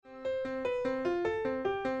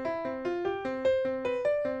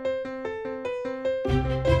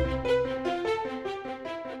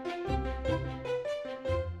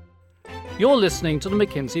You're listening to the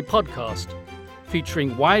McKinsey Podcast,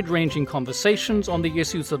 featuring wide-ranging conversations on the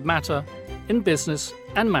issues that matter in business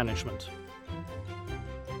and management.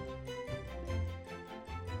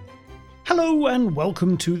 Hello and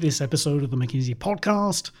welcome to this episode of the McKinsey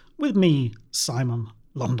Podcast with me, Simon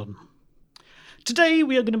London. Today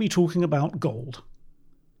we are going to be talking about gold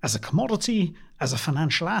as a commodity, as a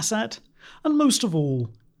financial asset, and most of all,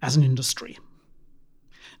 as an industry.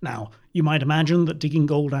 Now, you might imagine that digging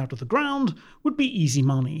gold out of the ground would be easy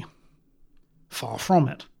money. Far from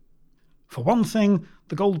it. For one thing,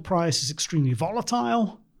 the gold price is extremely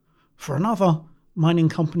volatile. For another, mining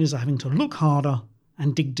companies are having to look harder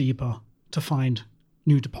and dig deeper to find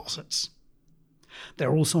new deposits.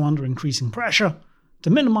 They're also under increasing pressure to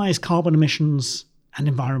minimize carbon emissions and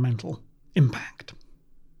environmental impact.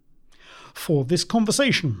 For this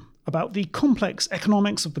conversation about the complex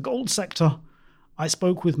economics of the gold sector, I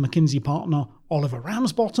spoke with McKinsey partner Oliver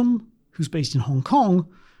Ramsbottom, who's based in Hong Kong,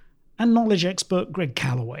 and knowledge expert Greg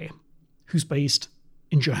Calloway, who's based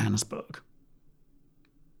in Johannesburg.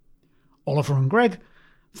 Oliver and Greg,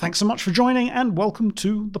 thanks so much for joining and welcome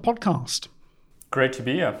to the podcast. Great to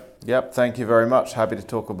be here. Yep, thank you very much. Happy to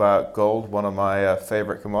talk about gold, one of my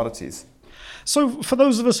favorite commodities. So for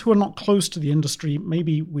those of us who are not close to the industry,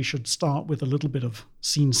 maybe we should start with a little bit of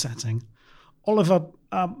scene setting. Oliver,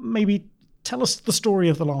 maybe tell us the story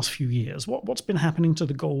of the last few years. What's been happening to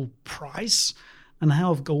the gold price and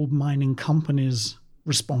how have gold mining companies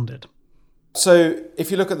responded? So if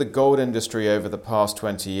you look at the gold industry over the past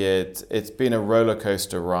 20 years, it's been a roller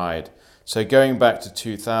coaster ride. So going back to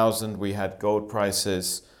 2000, we had gold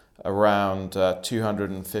prices around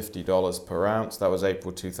 $250 per ounce. That was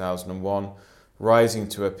April 2001, rising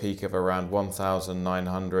to a peak of around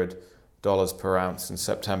 $1,900 per ounce in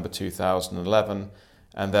September 2011.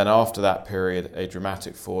 And then after that period, a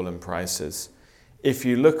dramatic fall in prices. If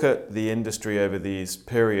you look at the industry over these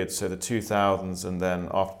periods, so the 2000s and then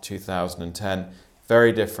after 2010,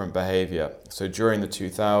 very different behavior. So during the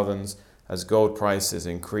 2000s, as gold prices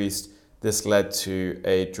increased, this led to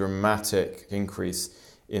a dramatic increase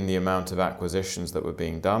in the amount of acquisitions that were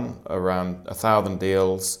being done, around 1,000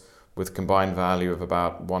 deals with combined value of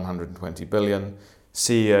about 120 billion,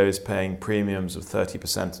 CEOs paying premiums of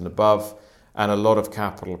 30% and above, and a lot of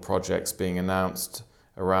capital projects being announced,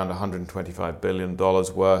 around $125 billion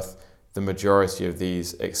worth, the majority of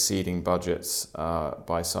these exceeding budgets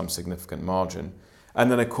by some significant margin.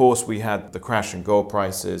 And then, of course, we had the crash in gold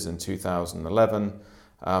prices in 2011,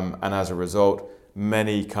 and as a result,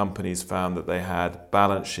 many companies found that they had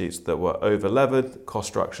balance sheets that were over-levered, cost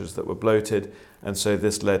structures that were bloated, and so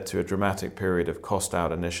this led to a dramatic period of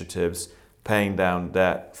cost-out initiatives, paying down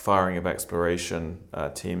debt, firing of exploration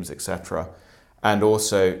teams, etc. And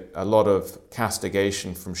also a lot of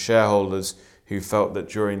castigation from shareholders who felt that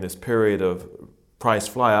during this period of price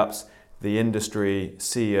fly-ups, the industry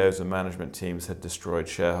CEOs and management teams had destroyed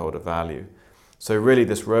shareholder value. So really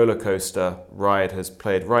this roller coaster ride has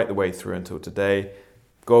played right the way through until today.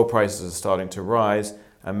 Gold prices are starting to rise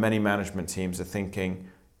and many management teams are thinking,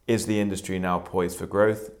 is the industry now poised for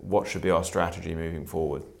growth? What should be our strategy moving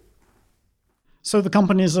forward? So the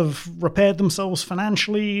companies have repaired themselves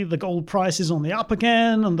financially, the gold price is on the up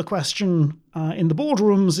again, and the question in the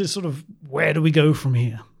boardrooms is sort of, where do we go from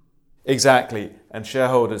here? Exactly. And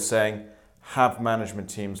shareholders saying, have management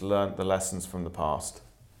teams learned the lessons from the past?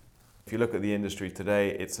 If you look at the industry today,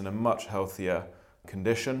 it's in a much healthier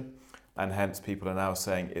condition, and hence people are now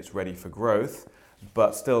saying it's ready for growth.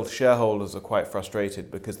 But still, shareholders are quite frustrated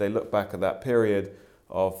because they look back at that period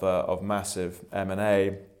of massive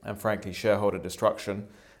M&A and frankly shareholder destruction.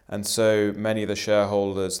 And so many of the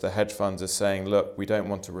shareholders, the hedge funds, are saying, look, we don't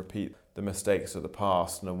want to repeat the mistakes of the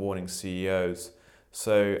past, and are warning CEOs.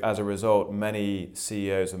 So as a result, many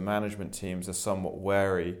CEOs and management teams are somewhat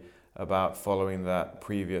wary about following that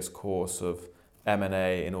previous course of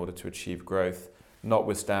M&A in order to achieve growth,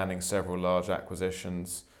 notwithstanding several large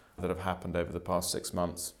acquisitions that have happened over the past 6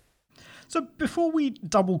 months. So before we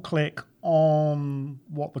double click on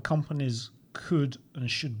what the companies could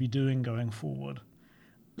and should be doing going forward,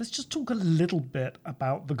 let's just talk a little bit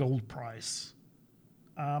about the gold price.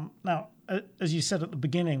 Now, as you said at the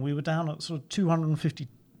beginning, we were down at sort of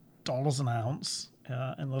 $250 an ounce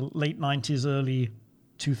in the late 90s, early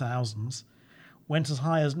 2000s, went as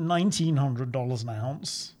high as $1,900 an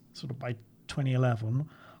ounce, sort of by 2011,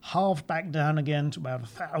 halved back down again to about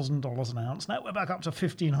 $1,000 an ounce. Now we're back up to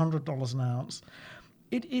 $1,500 an ounce.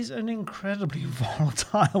 It is an incredibly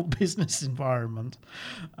volatile business environment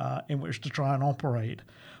in which to try and operate.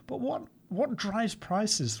 But what drives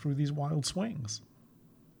prices through these wild swings?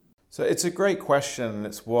 So it's a great question, and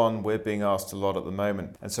it's one we're being asked a lot at the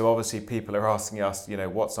moment. And so obviously people are asking us,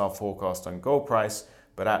 what's our forecast on gold price,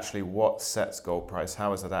 but actually what sets gold price?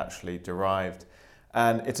 How is it actually derived?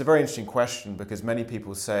 And it's a very interesting question because many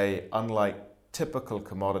people say, unlike typical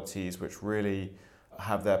commodities, which really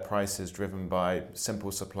have their prices driven by simple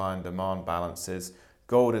supply and demand balances,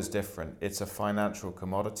 gold is different. It's a financial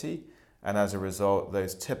commodity. And as a result,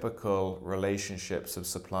 those typical relationships of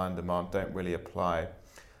supply and demand don't really apply.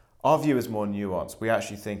 Our view is more nuanced. We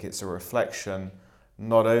actually think it's a reflection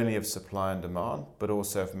not only of supply and demand, but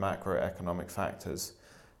also of macroeconomic factors.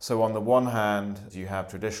 So on the one hand, you have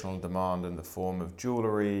traditional demand in the form of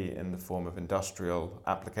jewelry, in the form of industrial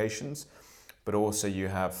applications, but also you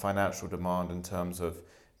have financial demand in terms of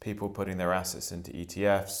people putting their assets into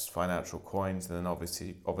ETFs, financial coins, and then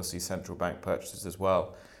obviously central bank purchases as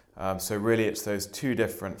well. So really it's those two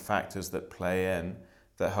different factors that play in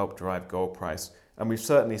that help drive gold price. And we've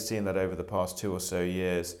certainly seen that over the past 2 or so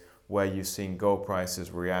years, where you've seen gold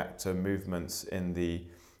prices react to movements in the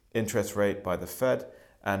interest rate by the Fed,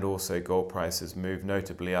 and also gold prices move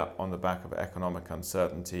notably up on the back of economic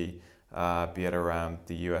uncertainty, be it around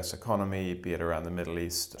the US economy, be it around the Middle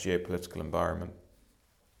East geopolitical environment.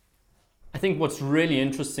 I think what's really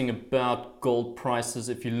interesting about gold prices,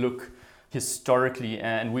 if you look historically,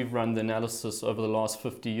 and we've run the analysis over the last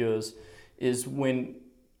 50 years, is when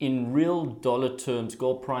in real dollar terms,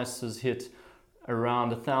 gold prices hit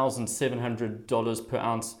around $1,700 per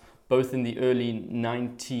ounce, both in the early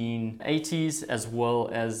 1980s as well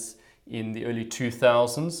as in the early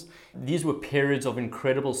 2000s. These were periods of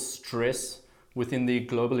incredible stress within the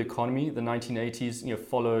global economy. The 1980s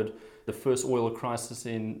followed the first oil crisis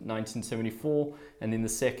in 1974, and then the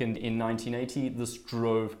second in 1980. This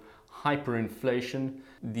drove hyperinflation.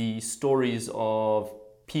 The stories of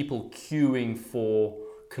people queuing for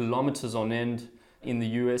kilometers on end in the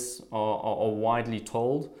US are widely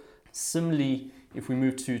told. Similarly, if we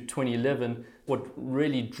move to 2011, what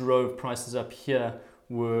really drove prices up here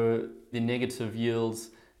were the negative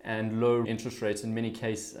yields and low interest rates, in many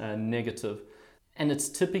cases negative. And it's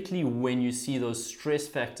typically when you see those stress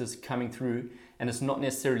factors coming through, and it's not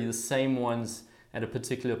necessarily the same ones at a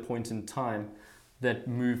particular point in time, that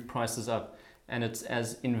move prices up. And it's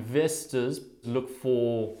as investors look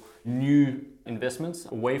for new investments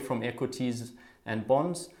away from equities and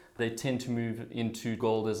bonds, they tend to move into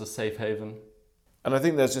gold as a safe haven. And I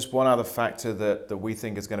think there's just one other factor that we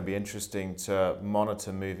think is going to be interesting to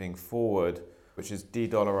monitor moving forward, which is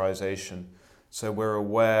de-dollarization. So we're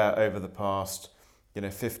aware over the past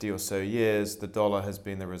 50 or so years, the dollar has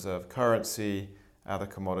been the reserve currency, other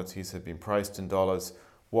commodities have been priced in dollars.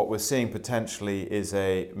 What we're seeing potentially is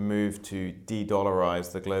a move to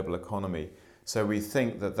de-dollarize the global economy. So we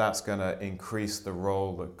think that that's going to increase the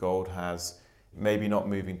role that gold has, maybe not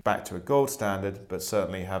moving back to a gold standard, but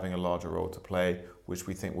certainly having a larger role to play, which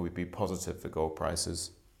we think will be positive for gold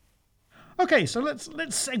prices. Okay, so let's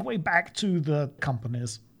segue back to the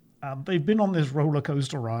companies. They've been on this roller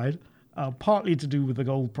coaster ride, partly to do with the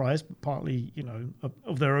gold price, but partly,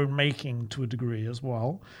 of their own making to a degree as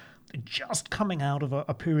well. They're just coming out of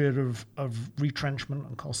a period of retrenchment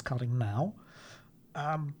and cost cutting now.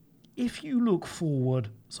 If you look forward,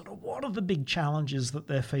 sort of what are the big challenges that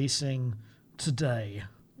they're facing today?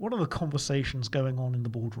 What are the conversations going on in the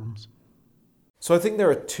boardrooms? So I think there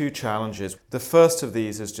are two challenges. The first of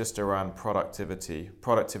these is just around productivity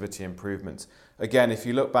improvements. Again, if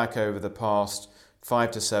you look back over the past 5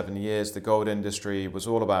 to 7 years, the gold industry was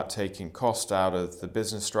all about taking cost out of the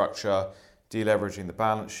business structure, deleveraging the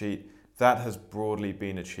balance sheet. That has broadly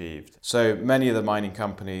been achieved. So many of the mining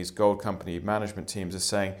companies, gold company management teams are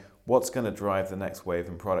saying, what's going to drive the next wave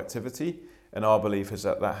in productivity? And our belief is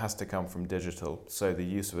that has to come from digital. So the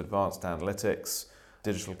use of advanced analytics,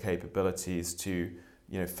 digital capabilities to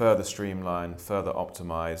further streamline, further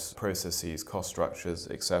optimize processes, cost structures,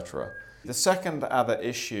 etc. The second other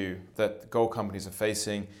issue that gold companies are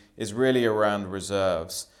facing is really around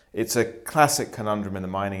reserves. It's a classic conundrum in the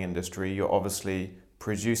mining industry. You're obviously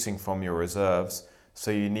producing from your reserves,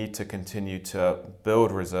 so you need to continue to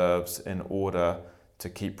build reserves in order to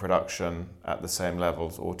keep production at the same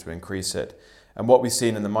levels or to increase it. And what we've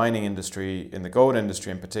seen in the mining industry, in the gold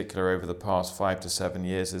industry in particular, over the past 5 to 7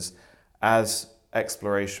 years is as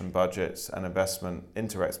exploration budgets and investment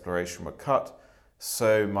into exploration were cut,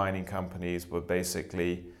 so mining companies were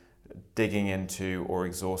basically digging into or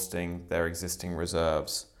exhausting their existing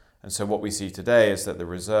reserves. And so what we see today is that the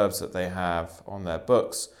reserves that they have on their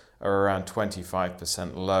books are around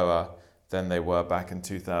 25% lower than they were back in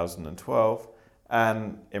 2012,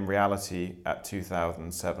 and in reality at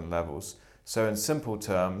 2007 levels. So in simple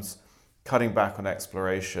terms, cutting back on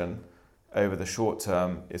exploration over the short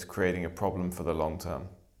term is creating a problem for the long term.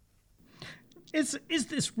 Is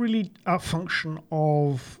this really a function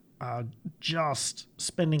of just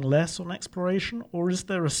spending less on exploration, or is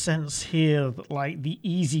there a sense here that like the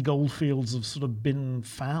easy gold fields have sort of been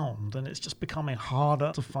found and it's just becoming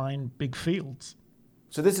harder to find big fields?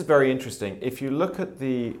 So this is very interesting. If you look at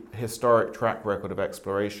the historic track record of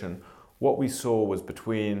exploration, what we saw was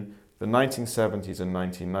between the 1970s and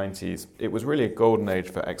 1990s, it was really a golden age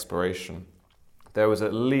for exploration. There was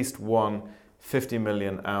at least one 50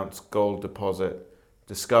 million ounce gold deposit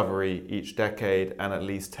discovery each decade and at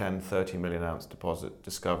least 10 30 million ounce deposit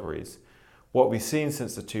discoveries. What we've seen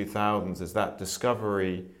since the 2000s is that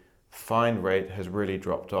discovery find rate has really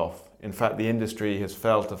dropped off. In fact, the industry has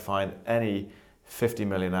failed to find any 50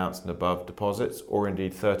 million ounce and above deposits, or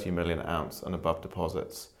indeed 30 million ounce and above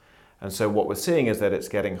deposits. And so what we're seeing is that it's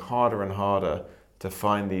getting harder and harder to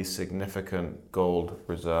find these significant gold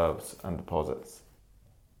reserves and deposits.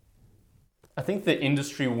 I think the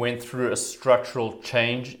industry went through a structural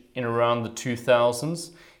change in around the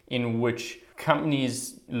 2000s, in which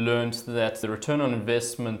companies learned that the return on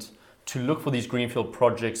investment to look for these greenfield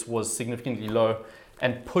projects was significantly low,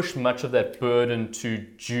 and pushed much of that burden to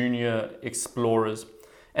junior explorers.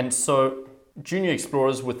 And so junior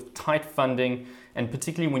explorers with tight funding, and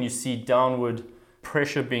particularly when you see downward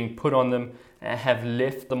pressure being put on them, have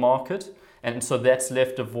left the market. And so that's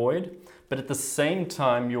left a void. But at the same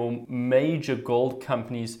time, your major gold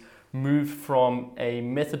companies moved from a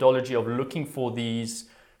methodology of looking for these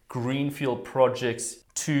greenfield projects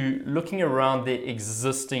to looking around their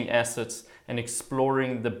existing assets and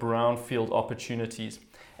exploring the brownfield opportunities.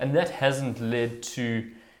 And that hasn't led to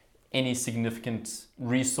any significant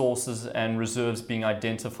resources and reserves being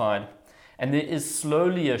identified. And there is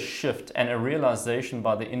slowly a shift and a realization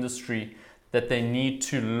by the industry that they need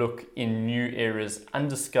to look in new areas,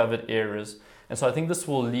 undiscovered areas. And so I think this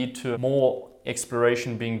will lead to more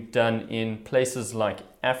exploration being done in places like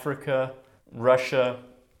Africa, Russia,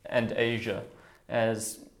 and Asia,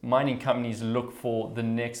 as mining companies look for the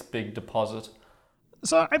next big deposit.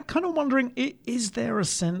 So I'm kind of wondering, is there a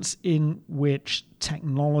sense in which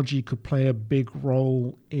technology could play a big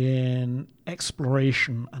role in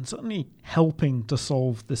exploration and certainly helping to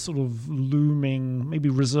solve this sort of looming, maybe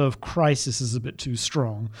reserve crisis is a bit too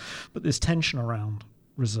strong, but this tension around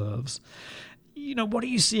reserves? You know, what are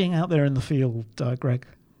you seeing out there in the field, Greg?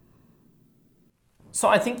 So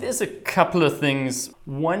I think there's a couple of things.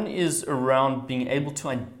 One is around being able to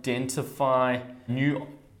identify new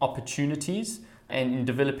opportunities and in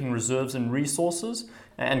developing reserves and resources.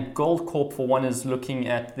 And Goldcorp, for one, is looking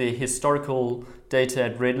at the historical data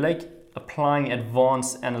at Red Lake, applying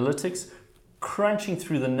advanced analytics, crunching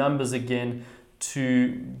through the numbers again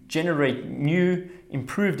to generate new,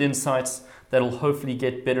 improved insights that will hopefully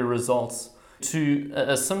get better results. To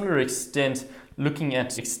a similar extent, looking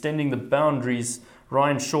at extending the boundaries,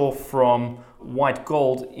 Ryan Shaw from White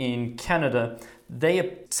Gold in Canada, they are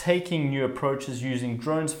taking new approaches using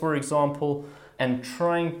drones, for example, and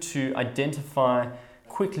trying to identify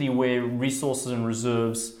quickly where resources and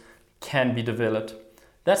reserves can be developed.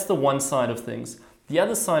 That's the one side of things. The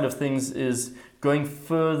other side of things is going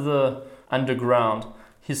further underground.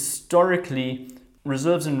 Historically,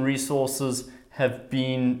 reserves and resources have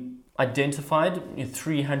been identified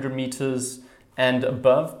 300 meters and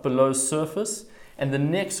above below surface. And the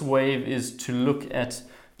next wave is to look at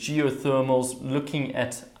geothermals, looking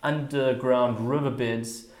at underground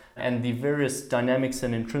riverbeds and the various dynamics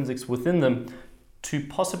and intrinsics within them to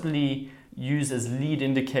possibly use as lead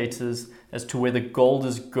indicators as to where the gold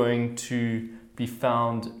is going to be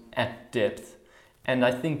found at depth. And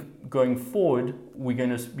I think going forward, we're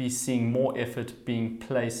going to be seeing more effort being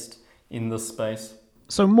placed in this space.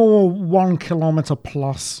 So more 1 kilometer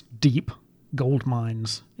plus deep gold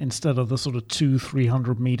mines instead of the sort of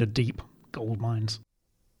 200-300 meter deep gold mines.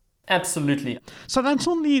 Absolutely. So that's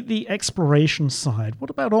on the exploration side. What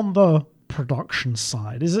about on the production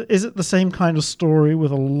side? Is it the same kind of story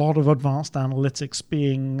with a lot of advanced analytics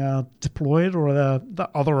being deployed, or are there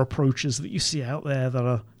other approaches that you see out there that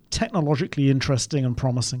are technologically interesting and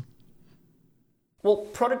promising? Well,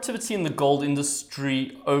 productivity in the gold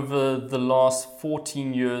industry over the last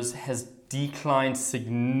 14 years has declined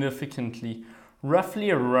significantly,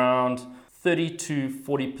 roughly around 30 to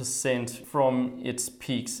 40% from its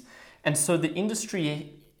peaks. And so the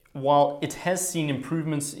industry, while it has seen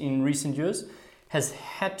improvements in recent years, has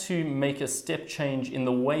had to make a step change in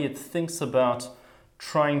the way it thinks about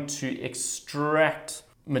trying to extract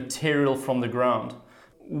material from the ground.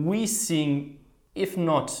 We're seeing, if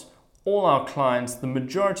not all our clients, the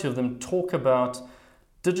majority of them talk about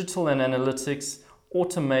digital and analytics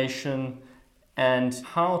automation, and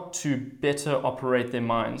how to better operate their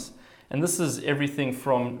mines. And this is everything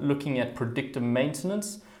from looking at predictive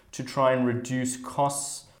maintenance to try and reduce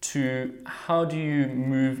costs, to how do you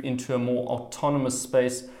move into a more autonomous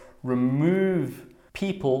space, remove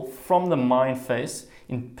people from the mine face,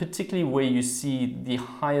 in particularly where you see the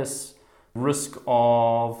highest risk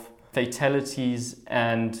of fatalities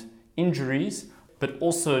and injuries, but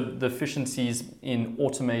also the efficiencies in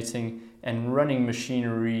automating and running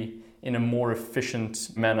machinery in a more efficient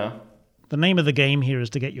manner. The name of the game here is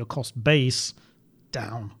to get your cost base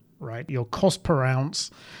down, right? Your cost per ounce,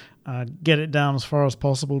 get it down as far as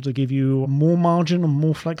possible to give you more margin and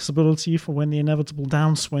more flexibility for when the inevitable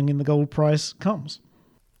downswing in the gold price comes.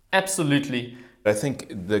 Absolutely. I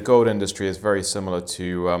think the gold industry is very similar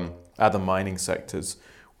to other mining sectors,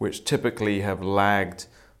 which typically have lagged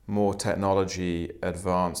more technology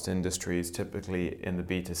advanced industries, typically in the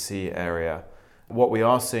B2C area. What we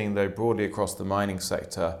are seeing, though, broadly across the mining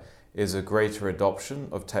sector is a greater adoption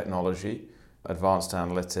of technology, advanced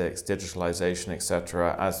analytics, digitalization,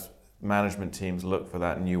 etc., as management teams look for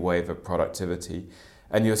that new wave of productivity.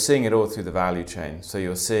 And you're seeing it all through the value chain. So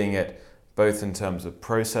you're seeing it both in terms of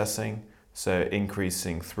processing, so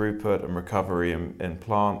increasing throughput and recovery in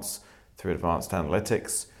plants through advanced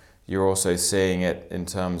analytics. You're also seeing it in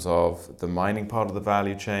terms of the mining part of the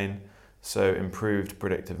value chain, so improved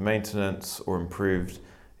predictive maintenance or improved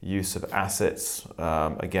use of assets,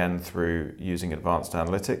 again through using advanced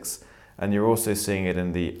analytics. And you're also seeing it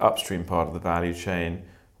in the upstream part of the value chain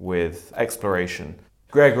with exploration.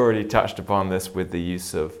 Greg already touched upon this with the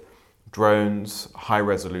use of drones,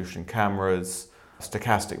 high-resolution cameras,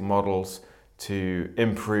 stochastic models to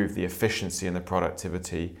improve the efficiency and the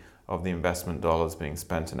productivity of the investment dollars being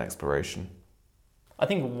spent in exploration. I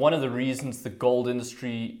think one of the reasons the gold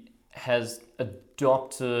industry has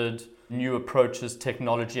adopted new approaches,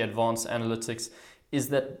 technology, advanced analytics, is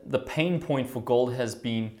that the pain point for gold has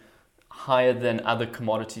been higher than other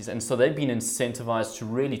commodities. And so they've been incentivized to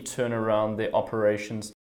really turn around their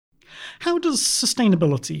operations. How does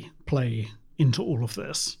sustainability play into all of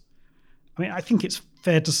this? I mean, I think it's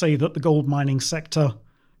fair to say that the gold mining sector,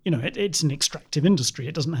 it's an extractive industry.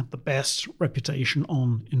 It doesn't have the best reputation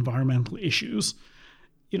on environmental issues.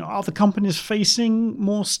 Are the companies facing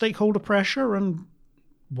more stakeholder pressure, and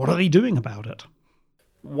what are they doing about it?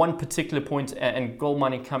 One particular point, and gold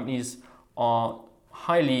mining companies are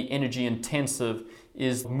highly energy intensive,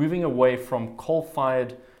 is moving away from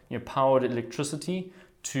coal-fired powered electricity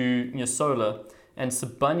to solar. And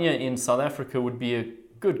Sibanye in South Africa would be a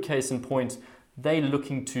good case in point. They're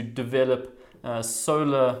looking to develop a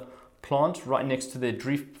solar plant right next to their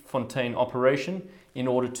Driefontein operation in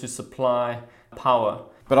order to supply power.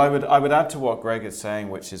 But I would add to what Greg is saying,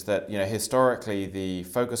 which is that historically the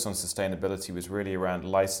focus on sustainability was really around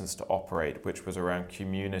license to operate, which was around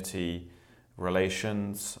community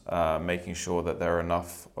relations, making sure that there are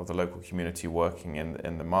enough of the local community working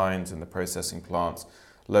in the mines, in the processing plants,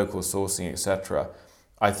 local sourcing, etc.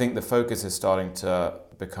 I think the focus is starting to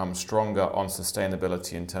become stronger on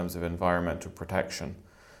sustainability in terms of environmental protection.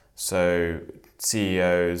 So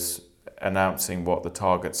CEOs announcing what the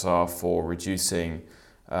targets are for reducing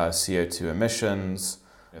CO2 emissions,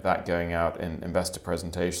 that going out in investor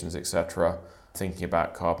presentations, etc., thinking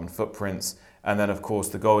about carbon footprints. And then, of course,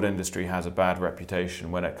 the gold industry has a bad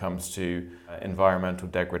reputation when it comes to environmental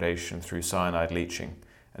degradation through cyanide leaching.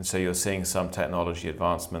 And so you're seeing some technology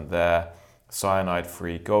advancement there,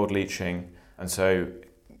 cyanide-free gold leaching. And so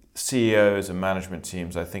CEOs and management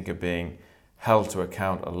teams, I think, are being held to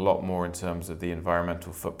account a lot more in terms of the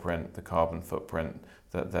environmental footprint, the carbon footprint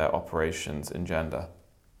that their operations engender.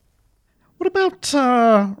 What about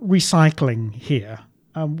recycling here?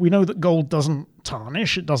 We know that gold doesn't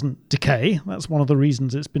tarnish, it doesn't decay. That's one of the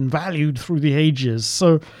reasons it's been valued through the ages.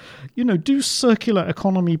 So, do circular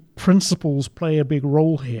economy principles play a big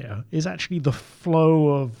role here? Is actually the flow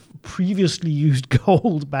of previously used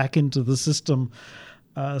gold back into the system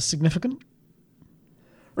significant?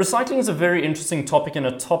 Recycling is a very interesting topic, and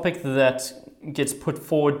a topic that gets put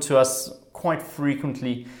forward to us quite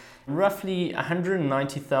frequently. Roughly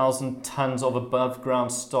 190,000 tons of above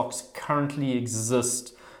ground stocks currently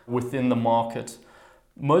exist within the market.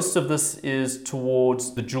 Most of this is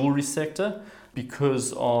towards the jewelry sector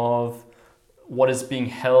because of what is being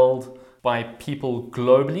held by people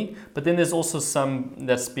globally, but then there's also some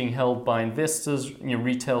that's being held by investors,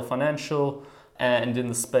 retail, financial, and in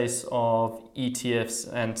the space of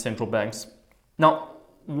ETFs and central banks. Now,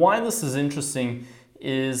 why this is interesting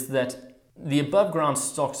is that the above ground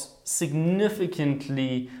stocks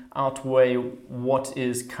significantly outweigh what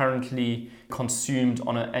is currently consumed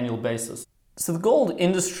on an annual basis. So the gold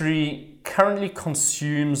industry currently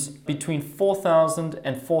consumes between 4,000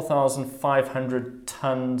 and 4,500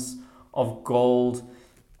 tons of gold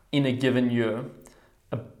in a given year.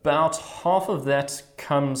 About half of that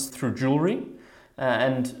comes through jewelry,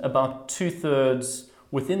 and about 2/3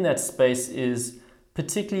 within that space is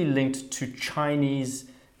particularly linked to Chinese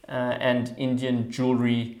and Indian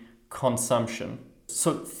jewelry consumption.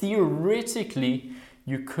 So theoretically,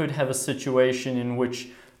 you could have a situation in which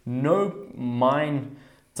no mine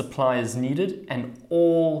supply is needed and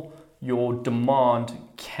all your demand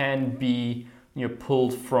can be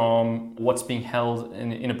pulled from what's being held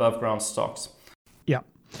in above ground stocks. Yeah.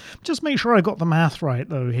 Just make sure I got the math right,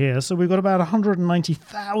 though, here. So we've got about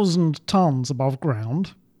 190,000 tons above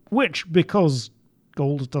ground, which, because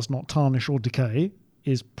gold does not tarnish or decay,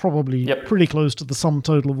 is probably pretty close to the sum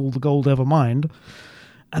total of all the gold ever mined.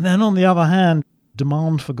 And then on the other hand,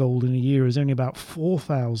 demand for gold in a year is only about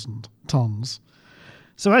 4,000 tons.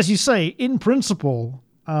 So as you say, in principle,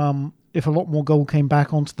 if a lot more gold came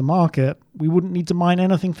back onto the market, we wouldn't need to mine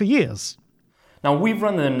anything for years. Now, we've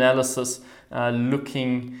run the analysis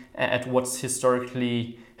looking at what's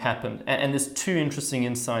historically happened. And there's two interesting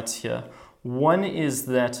insights here. One is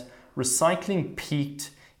that recycling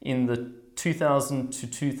peaked in the 2000 to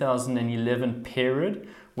 2011 period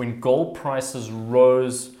when gold prices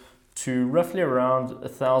rose to roughly around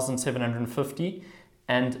 1,750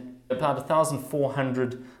 and about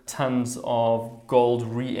 1,400 tons of gold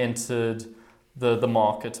re-entered the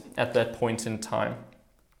market at that point in time.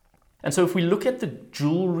 And so if we look at the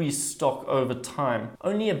jewelry stock over time,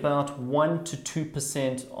 only about 1 to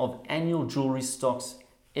 2% of annual jewelry stocks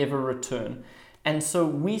ever return. And so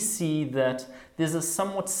we see that there's a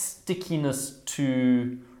somewhat stickiness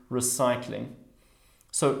to recycling.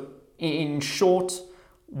 So in short,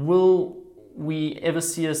 will we ever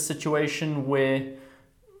see a situation where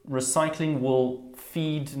recycling will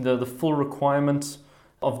feed the full requirement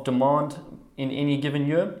of demand in any given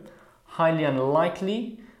year? Highly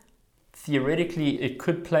unlikely. Theoretically, it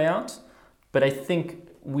could play out, but I think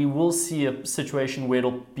we will see a situation where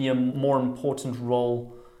it'll be a more important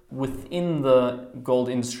role within the gold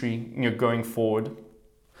industry going forward.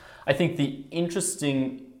 I think the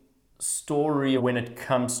interesting story when it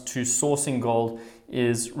comes to sourcing gold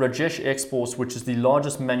is Rajesh Exports, which is the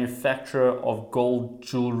largest manufacturer of gold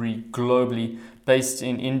jewelry globally, based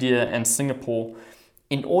in India and Singapore.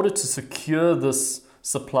 In order to secure this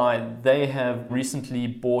supply, they have recently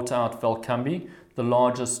bought out Valcambi, the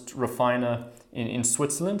largest refiner in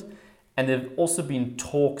Switzerland, and there have also been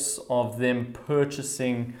talks of them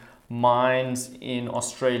purchasing mines in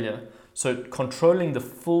Australia. So controlling the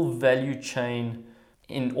full value chain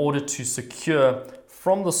in order to secure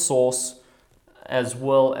from the source as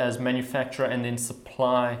well as manufacture and then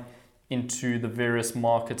supply into the various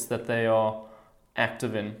markets that they are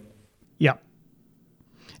active in. Yeah.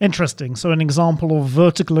 Interesting. So an example of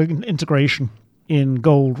vertical integration in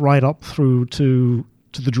gold right up through to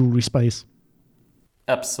the jewelry space.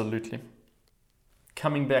 Absolutely.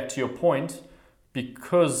 Coming back to your point,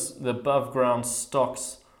 because the above ground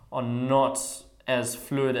stocks are not as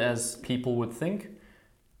fluid as people would think,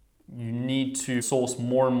 you need to source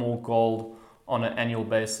more and more gold on an annual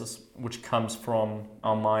basis, which comes from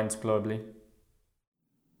our mines globally.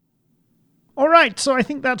 All right, so I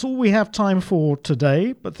think that's all we have time for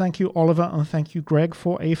today. But thank you, Oliver, and thank you, Greg,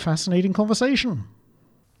 for a fascinating conversation.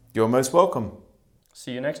 You're most welcome.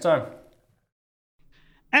 See you next time.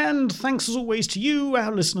 And thanks as always to you,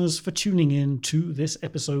 our listeners, for tuning in to this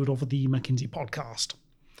episode of the McKinsey Podcast.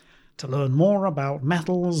 To learn more about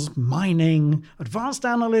metals, mining, advanced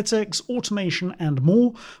analytics, automation, and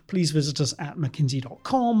more, please visit us at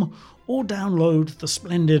mckinsey.com or download the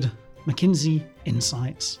splendid McKinsey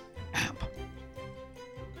Insights app.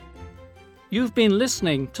 You've been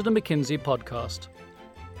listening to the McKinsey Podcast.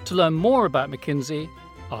 To learn more about McKinsey,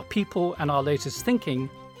 our people, and our latest thinking,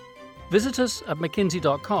 visit us at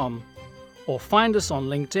mckinsey.com or find us on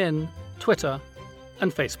LinkedIn, Twitter,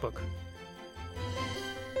 and Facebook.